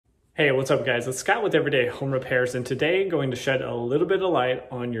Hey, what's up guys? It's Scott with Everyday Home Repairs, and today I'm going to shed a little bit of light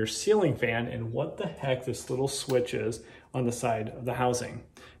on your ceiling fan and what the heck this little switch is on the side of the housing.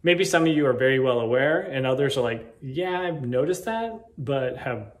 Maybe some of you are very well aware and others are like, yeah, I've noticed that, but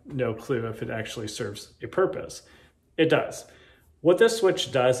have no clue if it actually serves a purpose. It does. What this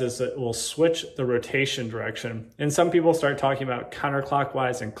switch does is it will switch the rotation direction. And some people start talking about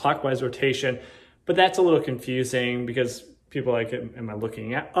counterclockwise and clockwise rotation, but that's a little confusing because people are like, am I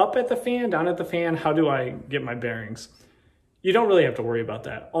looking up at the fan, down at the fan? How do I get my bearings? You don't really have to worry about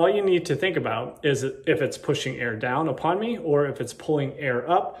that. All you need to think about is if it's pushing air down upon me or if it's pulling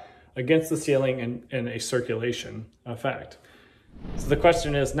air up against the ceiling in a circulation effect. So the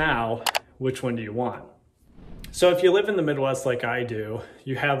question is now, which one do you want? So if you live in the Midwest like I do,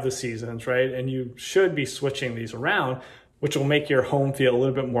 you have the seasons, right? And you should be switching these around, which will make your home feel a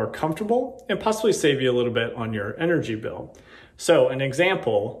little bit more comfortable and possibly save you a little bit on your energy bill. So an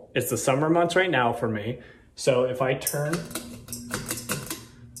example, it's the summer months right now for me. So if I turn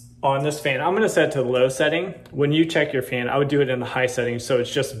on this fan, I'm gonna set it to the low setting. When you check your fan, I would do it in the high setting so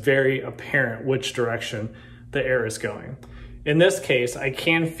it's just very apparent which direction the air is going. In this case, I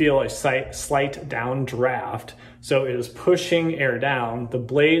can feel a slight downdraft. So it is pushing air down. The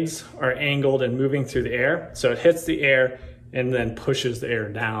blades are angled and moving through the air. So it hits the air and then pushes the air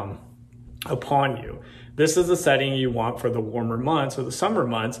down upon you. This is the setting you want for the warmer months or the summer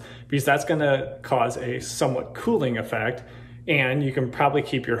months because that's gonna cause a somewhat cooling effect, and you can probably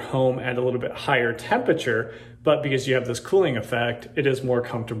keep your home at a little bit higher temperature, but because you have this cooling effect, it is more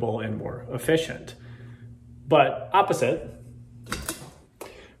comfortable and more efficient. But opposite,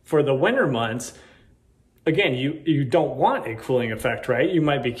 for the winter months, again, you don't want a cooling effect, right? You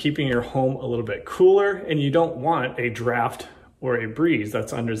might be keeping your home a little bit cooler and you don't want a draft or a breeze.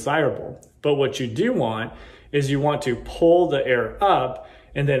 That's undesirable. But what you do want is you want to pull the air up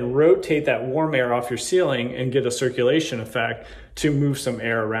and then rotate that warm air off your ceiling and get a circulation effect to move some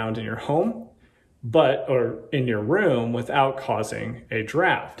air around in your home, or in your room without causing a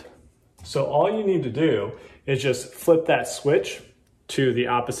draft. So all you need to do is just flip that switch to the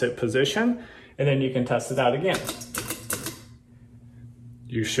opposite position, and then you can test it out again.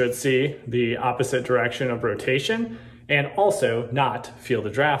 You should see the opposite direction of rotation and also not feel the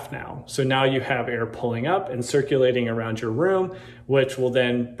draft now. So now you have air pulling up and circulating around your room, which will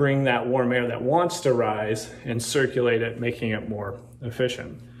then bring that warm air that wants to rise and circulate it, making it more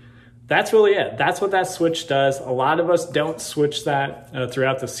efficient. That's really it. That's what that switch does. A lot of us don't switch that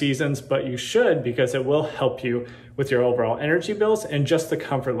throughout the seasons, but you should because it will help you with your overall energy bills and just the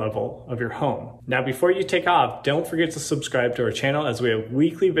comfort level of your home. Now, before you take off, don't forget to subscribe to our channel as we have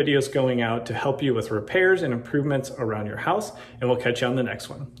weekly videos going out to help you with repairs and improvements around your house, and we'll catch you on the next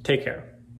one. Take care.